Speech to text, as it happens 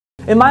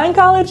Am I in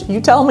college? You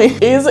tell me.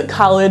 Is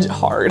college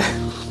hard?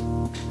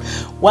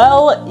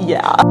 Well,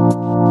 yeah.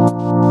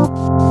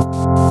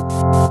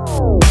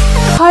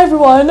 Hi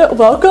everyone,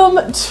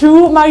 welcome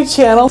to my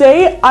channel.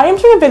 Today I am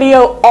doing a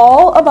video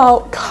all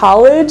about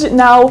college.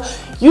 Now,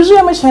 usually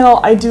on my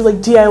channel I do like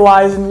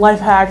DIYs and life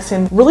hacks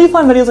and really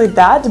fun videos like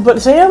that, but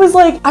today I was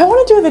like, I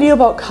want to do a video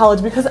about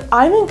college because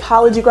I'm in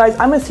college, you guys.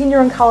 I'm a senior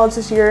in college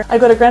this year. I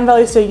go to Grand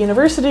Valley State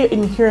University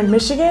here in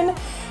Michigan.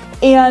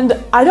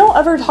 And I don't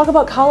ever talk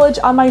about college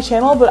on my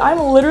channel, but I'm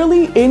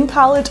literally in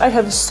college. I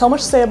have so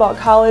much to say about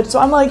college. So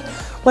I'm like,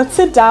 let's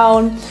sit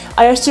down.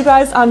 I asked you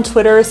guys on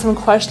Twitter some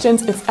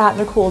questions. It's at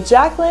Nicole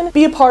Jacqueline.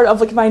 Be a part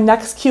of like my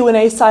next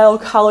Q&A style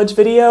college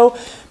video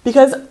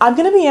because I'm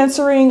gonna be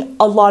answering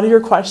a lot of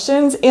your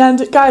questions.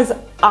 And guys,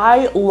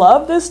 I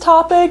love this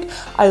topic.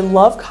 I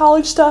love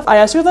college stuff. I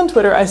asked you guys on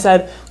Twitter, I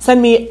said,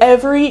 send me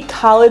every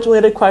college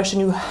related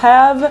question you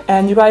have.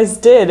 And you guys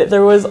did.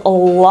 There was a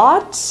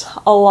lot.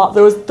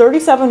 There was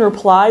 37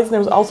 replies and there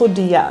was also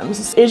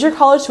DMs. Is your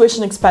college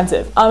tuition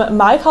expensive?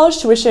 My college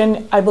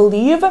tuition, I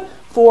believe,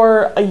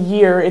 for a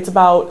year, it's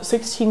about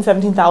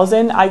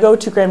 $17,000. I go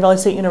to Grand Valley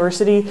State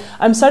University.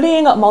 I'm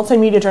studying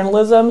multimedia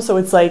journalism, so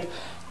it's like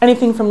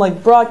anything from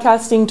like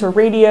broadcasting to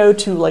radio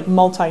to like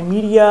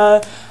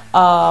multimedia.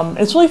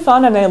 It's really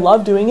fun and I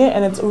love doing it,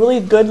 and it's a really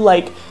good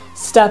like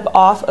step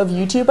off of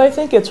YouTube. I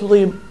think it's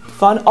really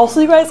fun.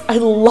 Also, you guys, I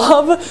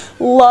love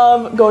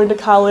going to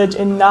college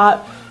and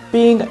not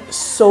being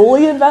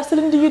solely invested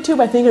into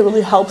YouTube. I think it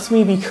really helps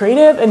me be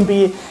creative and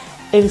be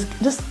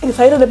just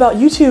excited about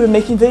YouTube and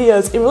making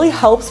videos. It really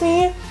helps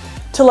me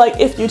to like,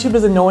 if YouTube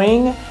is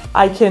annoying,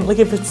 I can, like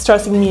if it's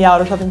stressing me out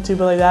or something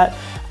stupid like that,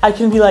 I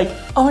can be like,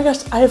 oh my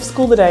gosh, I have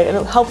school today, and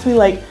it helps me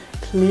like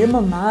clear my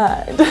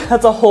mind.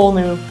 That's a whole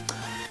new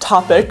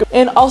topic.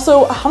 And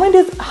also, how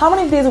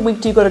many days a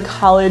week do you go to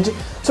college?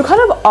 So kind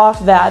of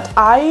off that,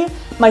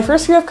 my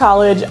first year of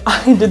college,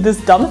 I did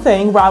this dumb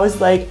thing where I was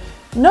like,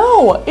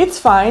 no, it's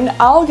fine,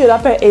 I'll get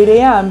up at 8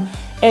 a.m.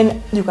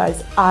 And you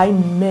guys, I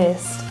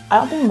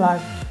don't think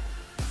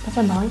does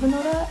my mom even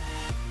know that?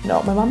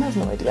 No, my mom has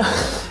no idea.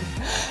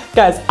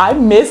 Guys, I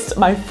missed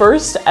my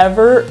first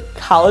ever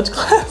college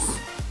class.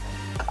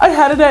 I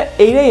had it at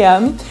 8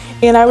 a.m.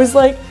 and I was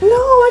like, no,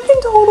 I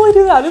can totally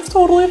do that. It's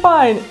totally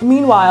fine.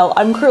 Meanwhile,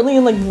 I'm currently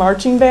in like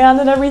marching band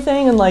and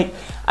everything, and like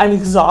I'm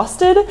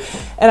exhausted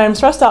and I'm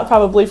stressed out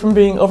probably from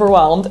being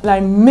overwhelmed, and I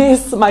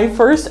miss my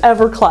first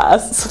ever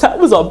class. So that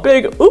was a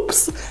big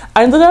oops.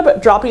 I ended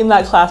up dropping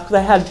that class because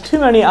I had too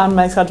many on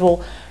my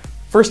schedule.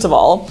 First of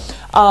all,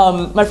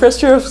 my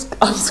first year of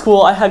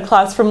school, I had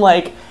class from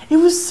like, it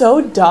was so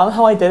dumb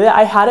how I did it.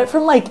 I had it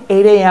from like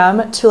 8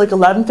 a.m. to like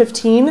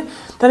 11:15.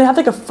 Then I had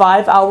like a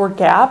 5-hour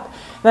gap.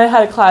 Then I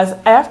had a class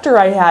after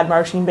I had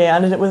marching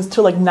band, and it was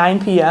till like 9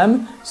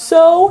 p.m.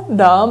 So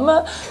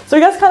dumb. So I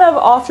guess kind of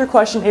off your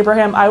question,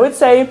 Abraham, I would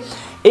say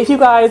if you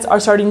guys are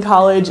starting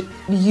college,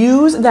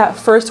 use that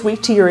first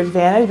week to your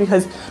advantage,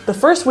 because the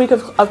first week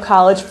of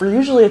college, for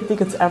usually I think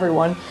it's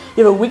everyone,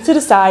 you have a week to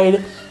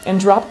decide and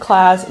drop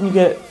class, and you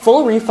get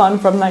full refund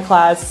from that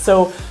class.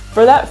 So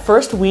for that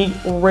first week,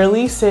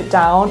 really sit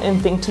down and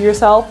think to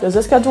yourself, does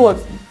this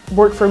schedule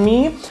work for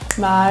me?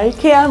 My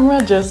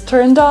camera just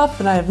turned off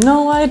and I have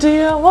no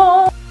idea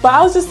why. But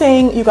I was just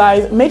saying, you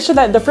guys, make sure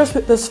that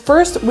this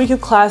first week of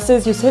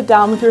classes, you sit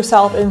down with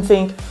yourself and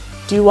think,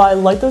 do I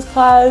like this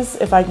class?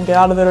 If I can get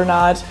out of it or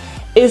not?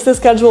 Is the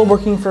schedule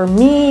working for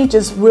me?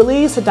 Just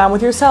really sit down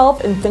with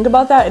yourself and think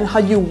about that and how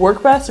you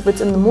work best, if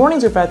it's in the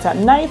mornings or if it's at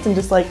night, and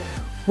just like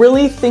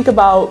really think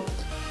about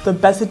the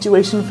best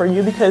situation for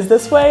you, because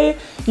this way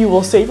you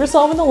will save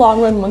yourself in the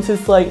long run once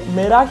it's like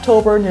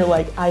mid-October and you're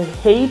like, I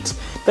hate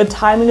the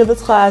timing of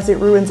this class, it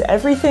ruins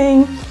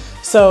everything.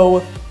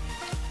 So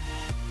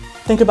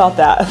think about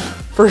that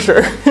for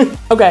sure.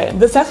 Okay,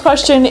 this next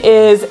question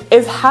is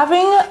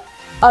having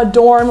a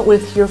dorm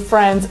with your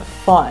friends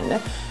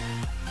fun?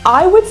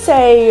 I would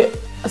say,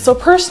 so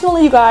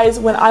personally, you guys,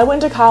 when I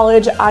went to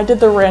college, I did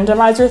the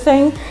randomizer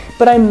thing,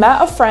 but I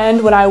met a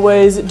friend when I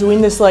was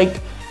doing this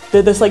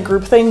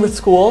group thing with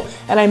school,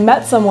 and I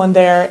met someone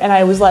there and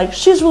I was like,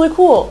 she's really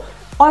cool,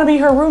 I want to be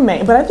her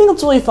roommate. But I think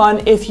it's really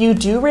fun if you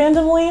do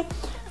randomly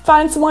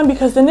find someone,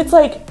 because then it's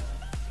like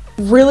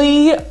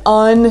really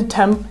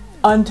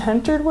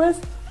tempered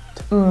with.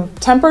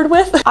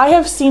 I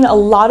have seen a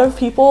lot of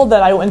people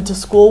that I went to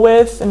school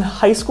with in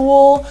high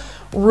school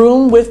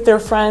room with their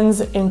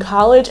friends in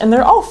college, and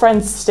they're all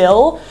friends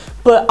still,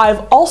 but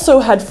I've also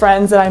had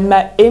friends that I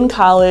met in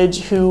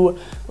college who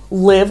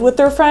live with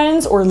their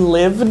friends or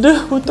lived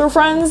with their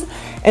friends,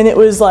 and it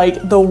was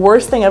like the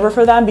worst thing ever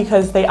for them,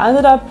 because they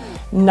ended up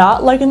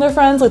not liking their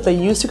friends like they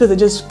used to, because it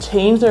just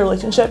changed their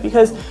relationship.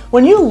 Because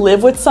when you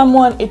live with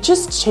someone, it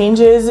just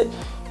changes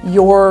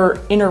your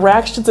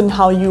interactions and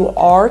how you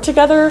are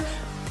together.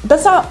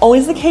 That's not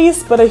always the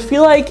case, but I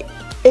feel like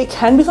it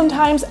can be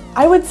sometimes.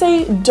 I would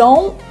say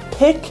don't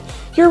pick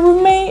your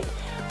roommate.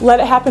 Let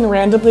it happen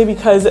randomly,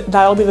 because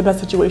that'll be the best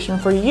situation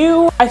for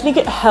you. I think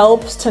it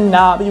helps to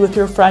not be with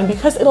your friend,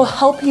 because it'll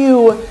help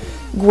you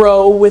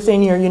grow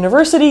within your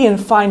university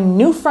and find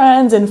new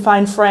friends and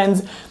find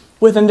friends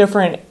within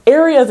different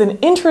areas and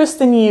interests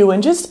than you,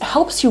 and just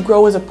helps you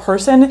grow as a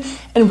person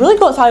and really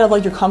go outside of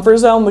like your comfort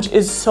zone, which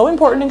is so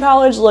important in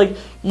college. Like,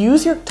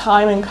 use your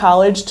time in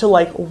college to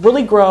like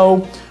really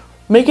grow,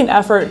 make an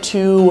effort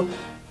to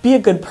be a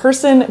good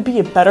person, be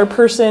a better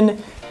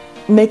person,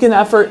 make an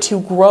effort to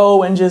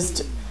grow and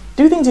just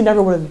do things you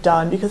never would have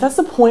done, because that's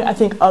the point, I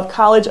think, of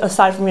college,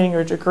 aside from getting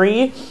your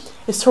degree,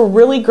 is to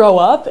really grow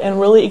up and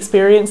really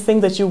experience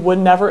things that you would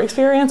never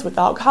experience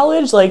without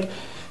college. Like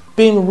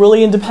being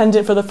really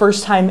independent for the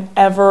first time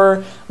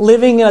ever,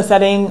 living in a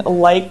setting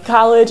like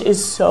college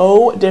is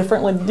so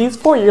different. Like these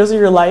 4 years of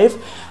your life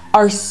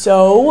are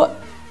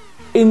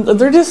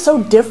they're just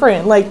so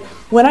different. Like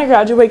when I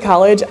graduate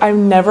college,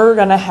 I'm never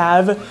gonna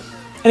have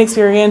an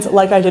experience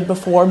like I did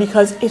before,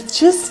 because it's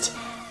just,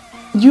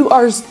 you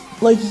are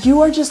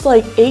just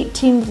like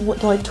 18 to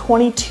like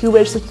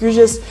 22-ish, like you're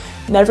just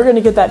never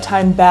gonna get that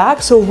time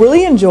back. So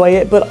really enjoy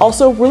it, but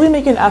also really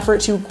make an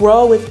effort to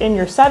grow within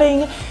your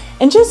setting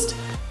and just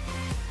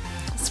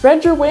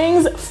spread your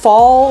wings,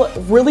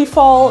 really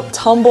fall,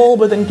 tumble,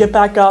 but then get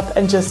back up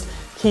and just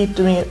keep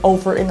doing it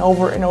over and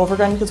over and over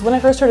again. Because when I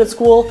first started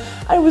school,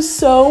 I was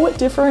so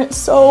different,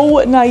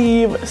 so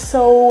naive,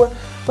 so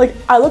like,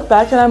 I look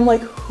back and I'm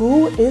like,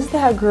 who is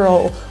that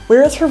girl?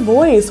 Where is her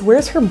voice?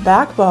 Where's her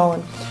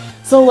backbone?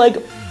 So like,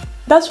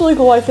 that's really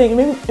cool, I think.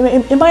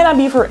 It might not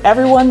be for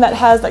everyone that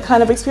has that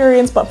kind of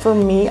experience, but for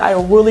me, I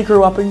really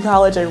grew up in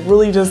college. I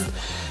really just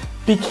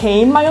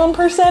became my own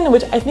person,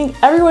 which I think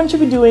everyone should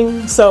be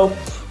doing. So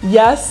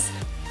yes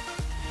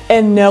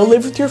and no,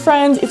 live with your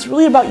friends. It's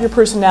really about your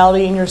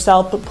personality and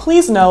yourself, but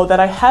please know that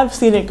I have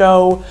seen it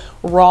go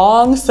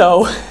wrong,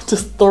 so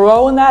just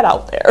throwing that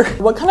out there.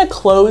 What kind of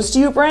clothes do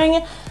you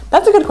bring?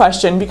 That's a good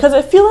question, because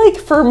I feel like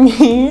for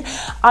me,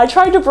 I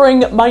tried to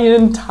bring my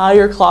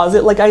entire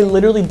closet. Like I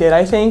literally did,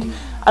 I think.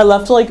 I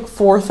left like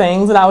 4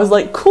 things and I was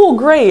like, cool,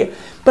 great.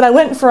 But I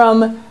went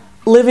from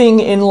living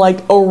in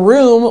like a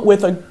room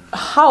with a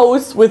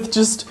house with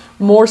just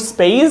more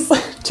space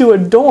to a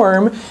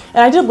dorm. And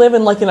I did live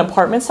in like an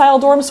apartment style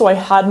dorm, so I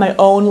had my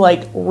own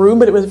like room,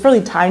 but it was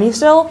really tiny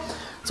still.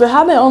 So I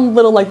had my own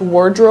little like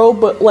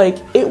wardrobe, but like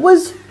it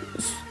was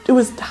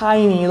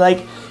tiny.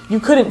 Like you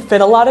couldn't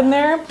fit a lot in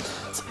there.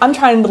 So I'm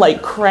trying to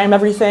like cram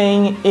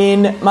everything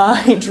in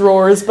my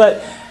drawers,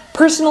 but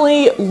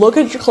personally, look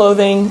at your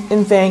clothing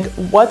and think,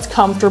 what's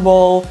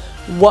comfortable?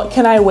 What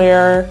can I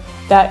wear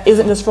that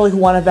isn't just for like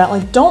one event?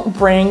 Like don't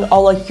bring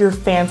all like your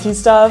fancy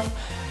stuff,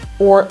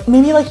 or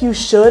maybe like you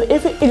should.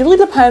 It really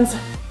depends.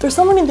 There's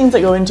so many things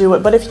that go into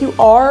it, but if you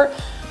are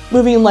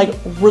moving like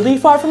really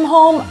far from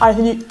home, I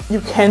think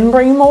you can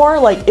bring more.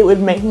 Like it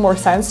would make more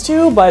sense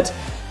to, but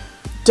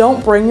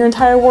don't bring your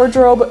entire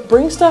wardrobe.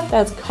 Bring stuff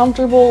that's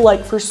comfortable,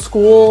 like for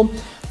school.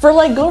 For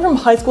like going from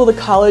high school to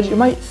college, you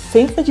might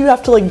think that you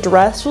have to like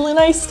dress really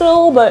nice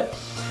still, but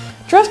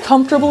dress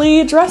comfortably.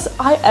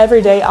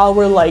 Every day I'll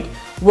wear like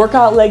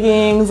workout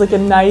leggings, like a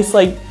nice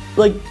like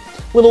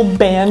little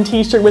band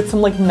t-shirt with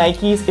some like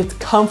Nikes. It's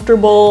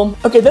comfortable.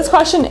 Okay, this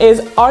question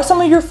is, are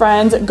some of your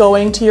friends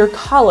going to your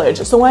college?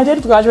 So when I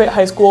did graduate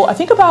high school, I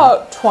think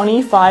about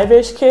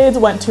 25-ish kids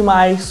went to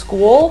my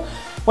school,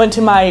 went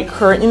to my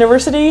current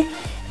university,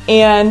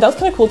 and that was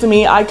kind of cool to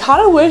me. I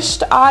kind of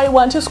wished I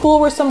went to school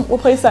where a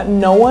place that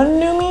no one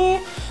knew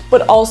me,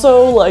 but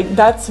also like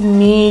that's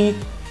me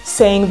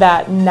saying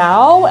that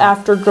now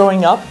after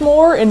growing up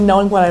more and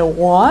knowing what I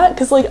want,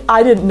 because like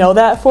I didn't know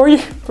that for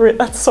you.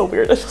 That's so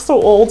weird. I feel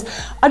so old.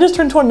 I just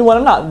turned 21.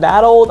 I'm not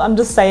that old. I'm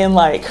just saying,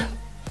 like,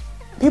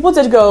 people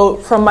did go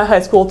from my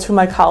high school to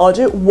my college.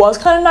 It was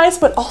kind of nice,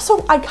 but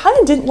also I kind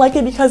of didn't like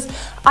it because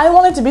I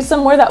wanted to be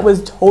somewhere that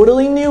was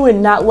totally new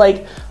and not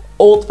like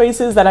old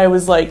faces that I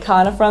was like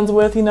kind of friends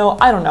with, you know.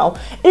 I don't know.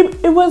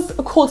 It was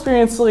a cool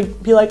experience to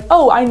like be like,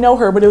 oh, I know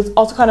her, but it was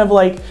also kind of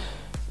like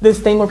this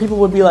thing where people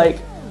would be like,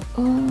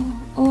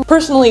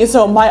 Personally,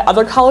 so my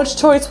other college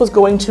choice was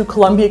going to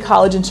Columbia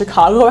College in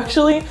Chicago,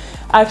 actually.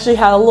 I actually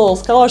had a little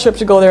scholarship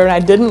to go there and I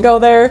didn't go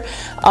there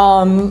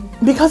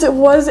because it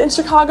was in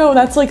Chicago and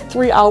that's like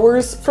 3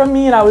 hours from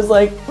me, and I was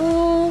like,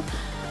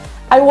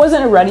 I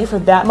wasn't ready for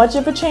that much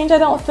of a change, I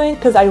don't think,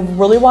 because I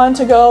really wanted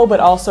to go, but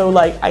also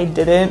like I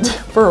didn't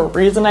for a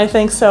reason, I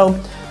think.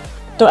 So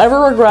don't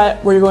ever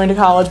regret where you're going to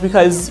college,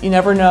 because you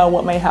never know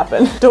what may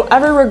happen. Don't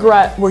ever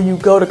regret where you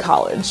go to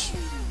college.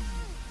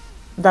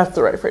 That's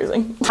the right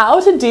phrasing. How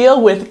to deal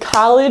with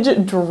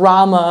college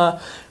drama.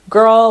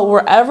 Girl,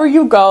 wherever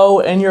you go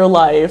in your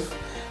life,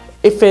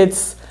 if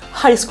it's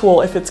high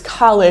school, if it's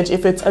college,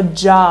 if it's a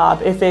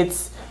job, if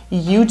it's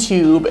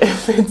YouTube,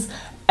 if it's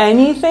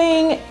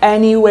anything,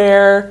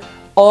 anywhere,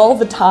 all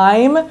the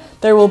time,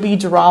 there will be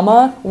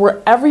drama.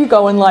 Wherever you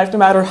go in life, no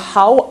matter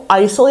how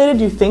isolated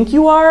you think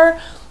you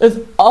are, there's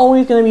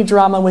always going to be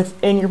drama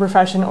within your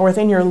profession or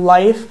within your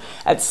life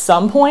at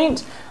some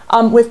point.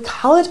 With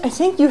college, I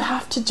think you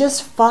have to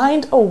just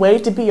find a way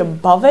to be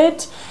above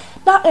it.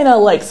 Not in a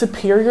like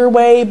superior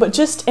way, but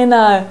just in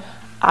a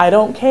I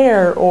don't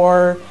care.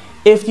 Or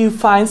if you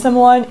find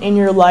someone in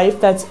your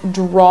life that's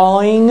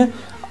drawing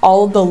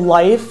all of the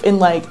life and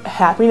like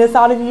happiness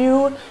out of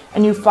you,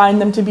 and you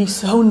find them to be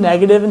so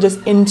negative and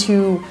just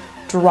into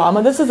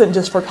drama. This isn't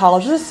just for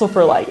college, this is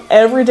for like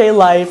everyday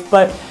life,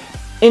 but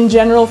in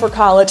general for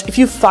college, if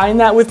you find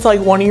that with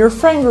like one of your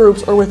friend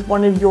groups or with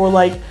one of your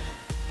like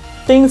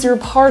things you're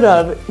part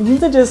of, you need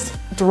to just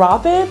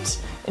drop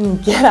it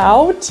and get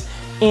out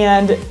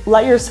and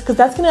because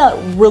that's gonna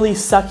really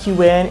suck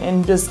you in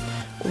and just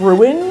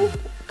ruin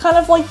kind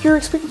of like your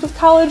experience with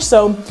college.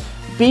 So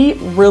be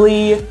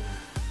really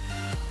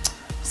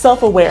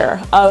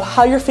self-aware of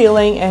how you're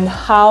feeling and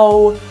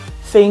how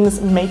things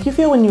make you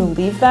feel when you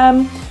leave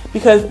them,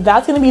 because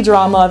that's gonna be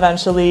drama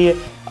eventually.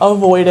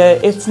 Avoid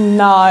it. It's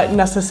not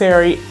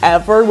necessary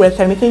ever with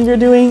anything you're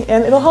doing,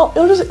 and it'll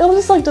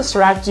just like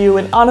distract you.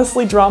 And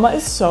honestly, drama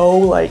is so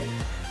like,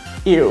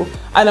 ew.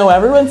 I know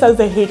everyone says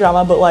they hate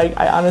drama, but like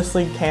I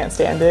honestly can't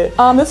stand it.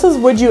 This is,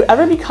 would you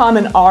ever become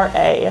an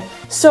RA?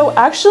 So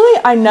actually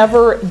I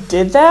never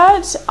did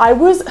that.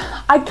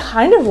 I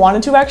kind of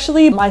wanted to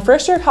actually. My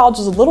first year of college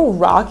was a little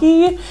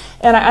rocky,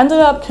 and I ended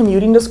up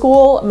commuting to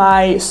school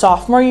my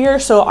sophomore year.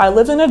 So I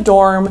lived in a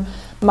dorm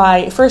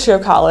my first year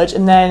of college,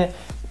 and then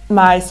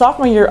my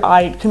sophomore year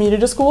I commuted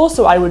to school,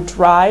 so I would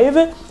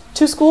drive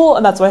to school,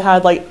 and that's why I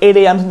had like 8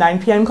 a.m. to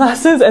 9 p.m.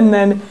 classes. And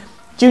then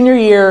junior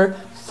year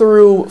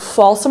through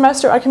fall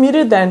semester I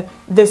commuted. Then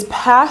this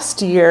past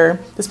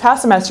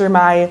semester,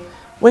 my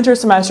winter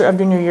semester of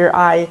junior year,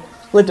 I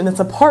lived in this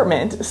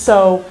apartment.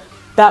 So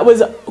that was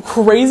a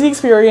crazy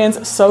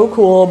experience, so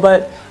cool.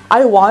 But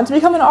I wanted to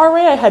become an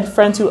RA. I had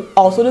friends who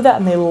also did that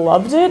and they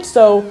loved it.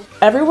 So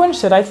everyone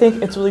should. I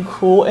think it's really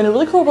cool, and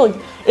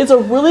it's a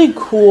really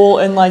cool,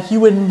 and like you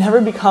would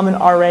never become an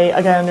RA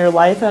again in your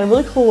life, and a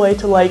really cool way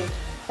to like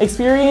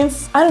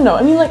experience, I don't know,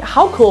 I mean, like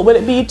how cool would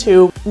it be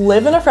to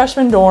live in a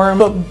freshman dorm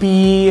but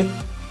be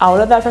out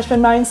of that freshman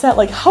mindset?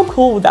 Like how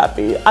cool would that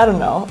be? I don't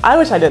know. I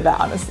wish I did that,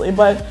 honestly,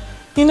 but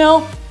you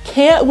know,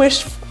 can't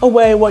wish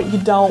away what you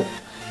don't.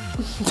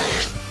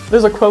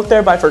 There's a quote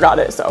there, but I forgot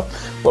it, so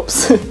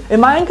whoops.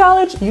 Am I in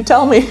college? You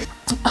tell me.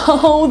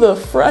 Oh, the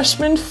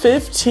freshman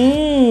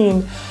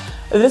 15.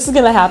 This is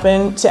gonna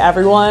happen to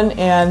everyone,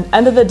 and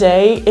end of the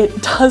day,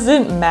 it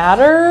doesn't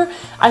matter.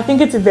 I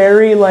think it's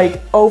very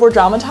like over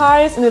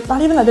dramatized, and it's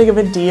not even that big of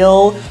a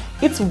deal.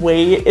 It's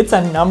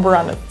a number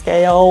on a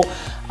scale.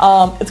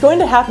 It's going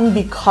to happen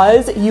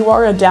because you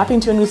are adapting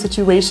to a new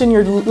situation.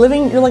 You're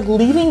like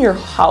leaving your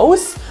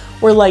house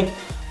where like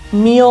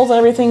meals and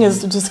everything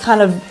is just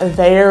kind of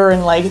there,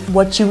 and like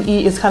what you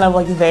eat is kind of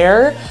like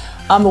there.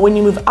 But when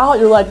you move out,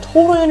 you're like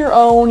totally on your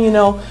own, you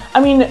know. I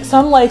mean,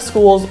 some like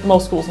schools,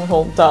 most schools in the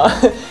whole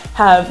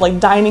have like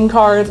dining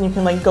cards, and you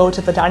can like go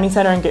to the dining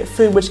center and get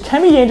food, which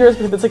can be dangerous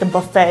because it's like a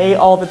buffet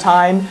all the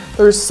time.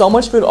 There's so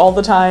much food all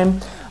the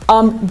time.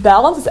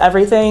 Balance is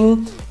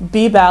everything.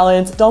 Be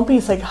balanced. Don't be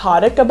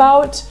psychotic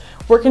about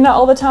working out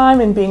all the time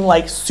and being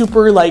like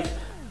super like,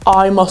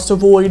 I must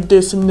avoid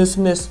this and this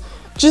and this.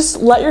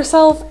 Just let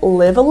yourself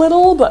live a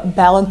little, but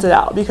balance it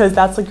out, because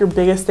that's like your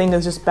biggest thing,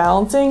 is just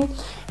balancing.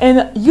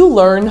 And you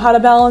learn how to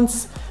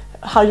balance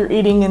how you're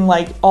eating and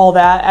like all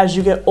that as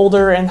you get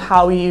older, and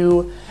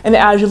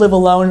as you live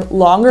alone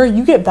longer,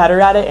 you get better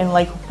at it, and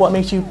like what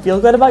makes you feel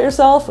good about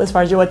yourself as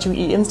far as what you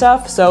eat and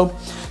stuff. So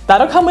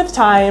that'll come with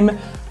time.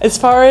 As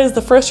far as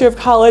the first year of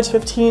college,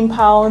 15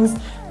 pounds,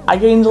 I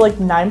gained like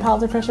 9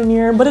 pounds in freshman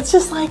year, but it's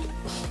just like,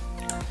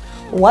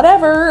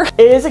 whatever.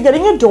 Is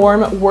getting a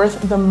dorm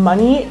worth the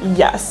money?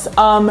 Yes.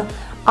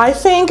 I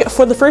think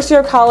for the first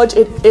year of college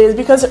it is,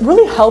 because it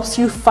really helps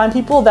you find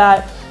people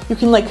that you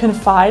can like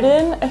confide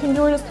in. I think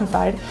the word is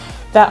confide,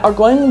 that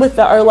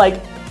are like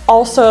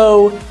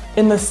also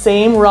in the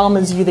same realm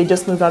as you. They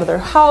just moved out of their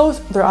house,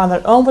 they're on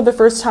their own for the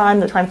first time,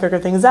 they're trying to figure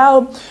things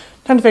out,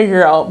 trying to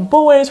figure out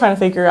boys, trying to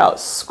figure out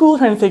school,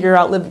 trying to figure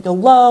out living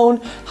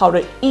alone, how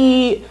to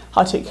eat,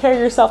 how to take care of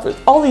yourself. There's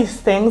all these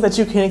things that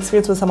you can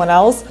experience with someone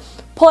else.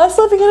 Plus,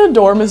 living in a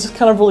dorm is just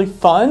kind of really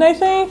fun, I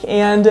think,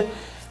 and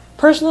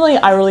personally,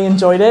 I really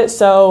enjoyed it,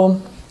 so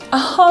I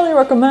highly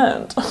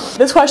recommend.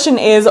 This question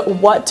is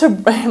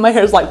my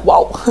hair's like,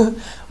 wow.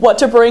 What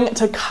to bring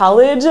to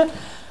college?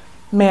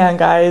 Man,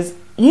 guys,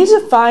 you need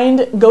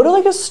to go to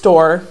like a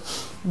store,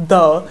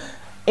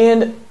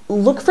 and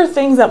look for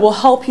things that will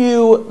help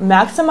you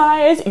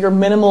maximize your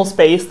minimal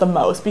space the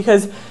most,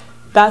 because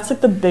that's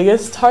like the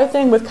biggest hard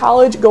thing with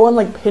college. Go on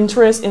like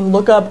Pinterest and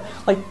look up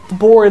like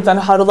boards on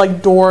how to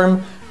like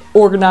dorm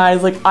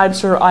organize. Like I'm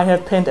sure I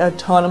have pinned a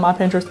ton on my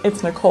Pinterest.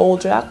 It's Nicole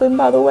Jacqueline,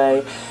 by the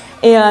way.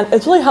 And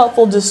it's really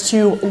helpful just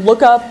to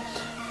look up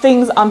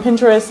things on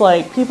Pinterest.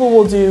 Like people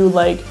will do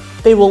like,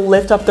 they will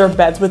lift up their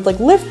beds with like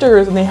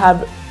lifters, and they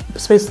have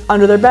space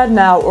under their bed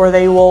now, or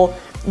they will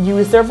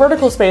use their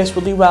vertical space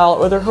really well,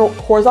 or their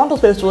horizontal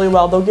space really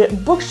well. They'll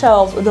get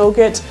bookshelves, or they'll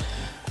get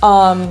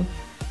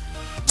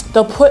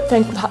they'll put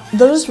things,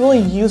 they'll just really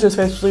use their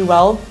space really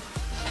well.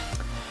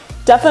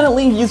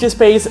 Definitely use your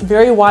space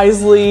very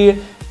wisely.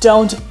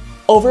 Don't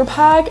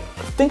overpack.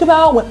 Think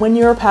about when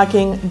you're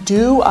packing,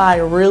 do I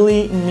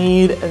really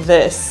need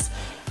this?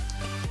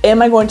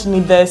 Am I going to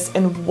need this,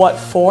 and what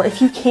for? If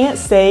you can't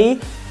say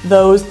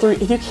those three,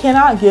 if you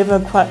cannot give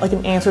like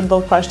an answer to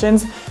those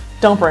questions,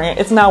 don't bring it.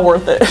 It's not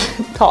worth it.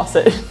 Toss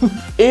it.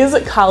 Is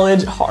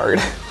college hard?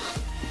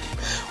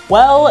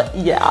 Well,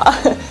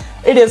 yeah,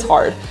 it is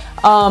hard.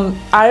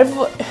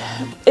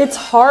 It's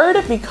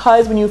hard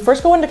because when you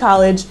first go into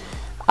college,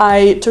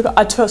 I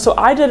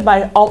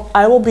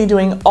will be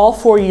doing all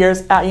 4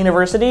 years at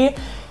university,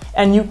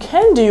 and you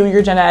can do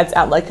your gen eds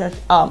at like a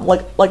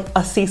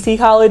CC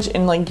college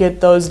and like get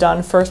those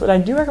done first, but I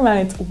do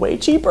recommend it's way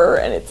cheaper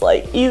and it's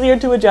like easier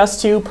to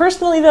adjust to.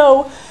 Personally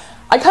though,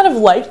 I kind of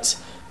liked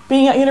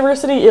being at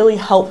university. It really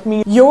helped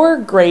me. Your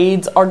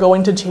grades are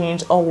going to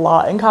change a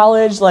lot in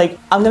college. Like,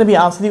 I'm gonna be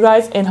honest with you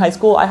guys, in high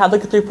school I had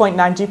like a 3.9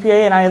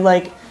 GPA and I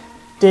like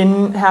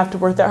didn't have to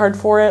work that hard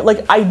for it.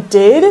 Like, I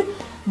did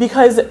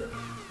because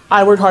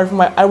I worked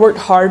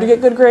hard to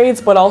get good grades,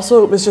 but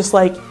also it was just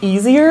like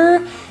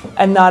easier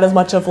and not as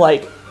much of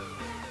like,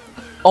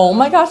 oh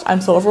my gosh,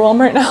 I'm so overwhelmed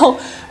right now.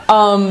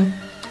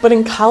 But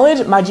in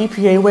college, my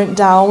GPA went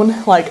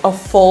down like a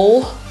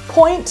full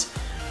point.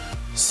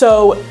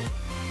 So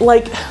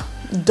like,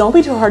 don't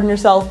be too hard on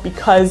yourself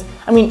because,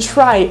 I mean,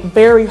 try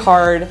very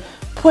hard,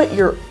 put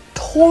your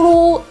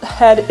total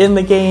head in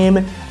the game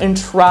and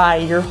try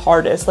your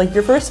hardest. Like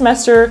your first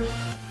semester,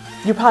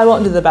 you probably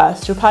won't do the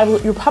best. You'll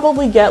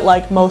probably get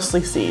like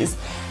mostly C's.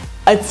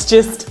 It's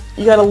just,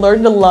 you gotta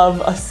learn to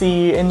love a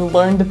C and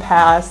learn to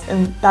pass,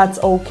 and that's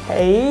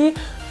okay.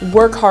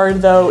 Work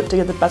hard though to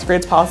get the best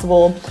grades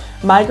possible.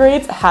 My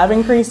grades have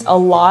increased a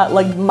lot.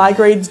 Like, my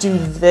grades do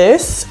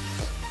this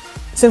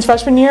since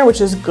freshman year,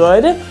 which is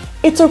good.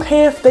 It's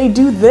okay if they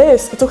do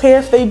this. It's okay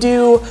if they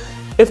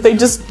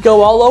just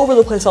go all over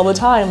the place all the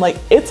time. Like,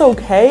 it's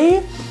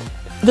okay.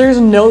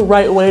 There's no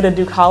right way to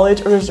do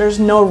college, or there's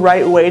no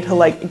right way to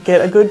like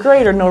get a good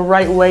grade, or no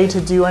right way to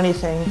do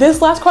anything.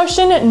 This last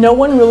question, no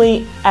one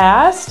really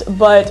asked,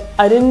 but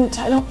I don't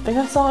think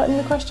I saw it in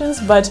the questions,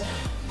 but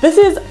this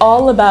is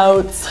all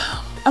about,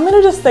 I'm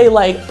gonna just say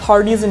like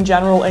parties in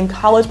general, and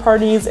college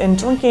parties and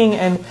drinking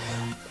and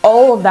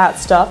all of that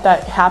stuff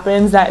that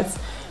happens. That's,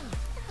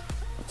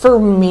 for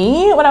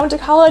me, when I went to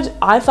college,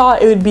 I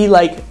thought it would be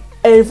like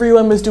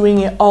everyone was doing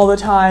it all the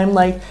time,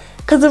 like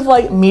because of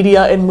like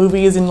media and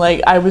movies, and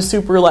like I was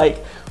like,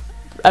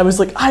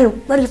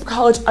 I'm ready for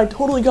college, I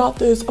totally got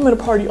this, I'm gonna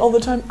party all the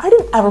time. I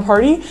didn't ever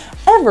party,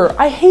 ever.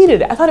 I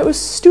hated it. I thought it was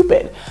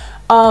stupid.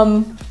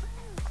 Don't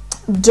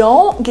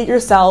get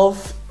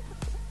yourself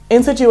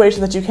in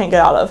situations that you can't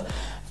get out of.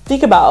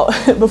 Think about,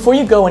 before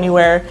you go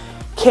anywhere,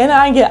 can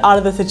I get out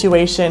of the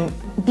situation?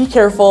 Be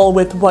careful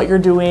with what you're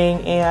doing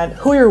and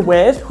who you're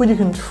with, who you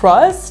can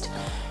trust,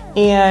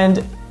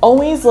 and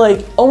always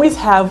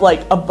have like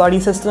a buddy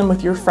system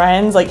with your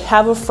friends. Like,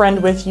 have a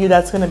friend with you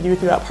that's gonna be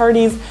with you at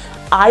parties.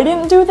 I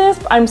didn't do this,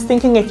 but I'm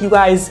thinking if you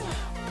guys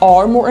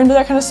are more into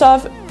that kind of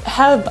stuff,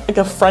 have like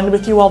a friend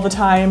with you all the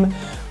time.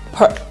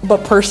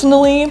 But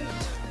personally,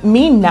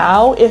 me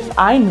now, if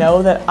I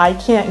know that I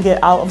can't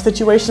get out of a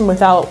situation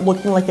without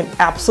looking like an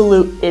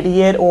absolute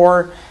idiot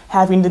or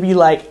having to be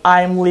like,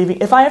 I'm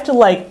leaving, if I have to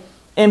like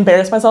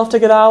embarrass myself to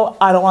get out,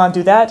 I don't want to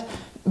do that.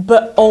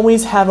 But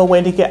always have a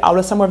way to get out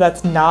of somewhere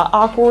that's not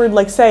awkward.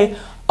 Like, say,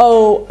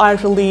 oh, I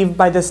have to leave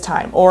by this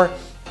time, or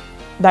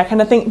that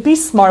kind of thing. Be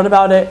smart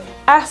about it.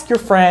 Ask your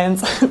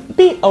friends.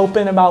 Be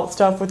open about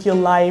stuff with your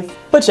life.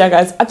 But yeah,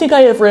 guys, I think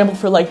I have rambled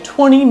for like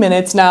 20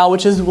 minutes now,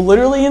 which is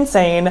literally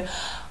insane.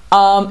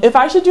 If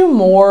I should do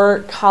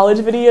more college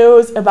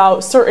videos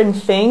about certain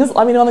things,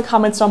 let me know in the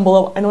comments down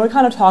below. I know I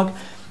kind of talk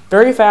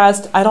very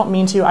fast. I don't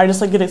mean to. I just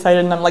like get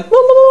excited and I'm like,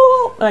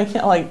 and I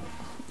can't like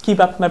keep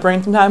up with my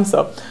brain sometimes,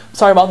 so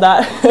sorry about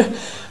that.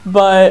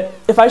 But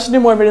if I should do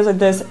more videos like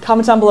this,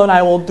 comment down below and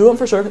I will do them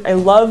for sure.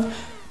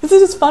 This is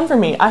just fun for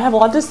me. I have a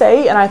lot to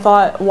say and I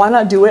thought, why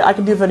not do it? I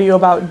could do a video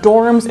about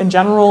dorms in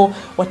general,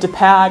 what to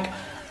pack.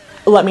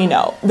 Let me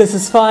know. This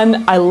is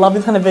fun. I love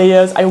these kind of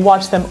videos. I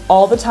watch them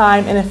all the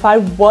time, and if I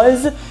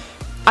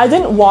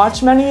didn't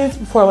watch many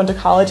before I went to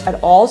college at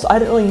all, so I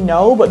didn't really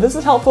know, but this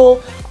is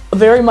helpful,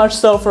 very much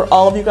so, for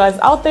all of you guys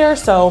out there.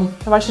 So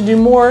if I should do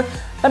more,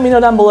 let me know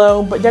down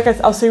below. But yeah, guys,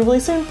 I'll see you really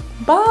soon.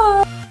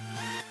 Bye!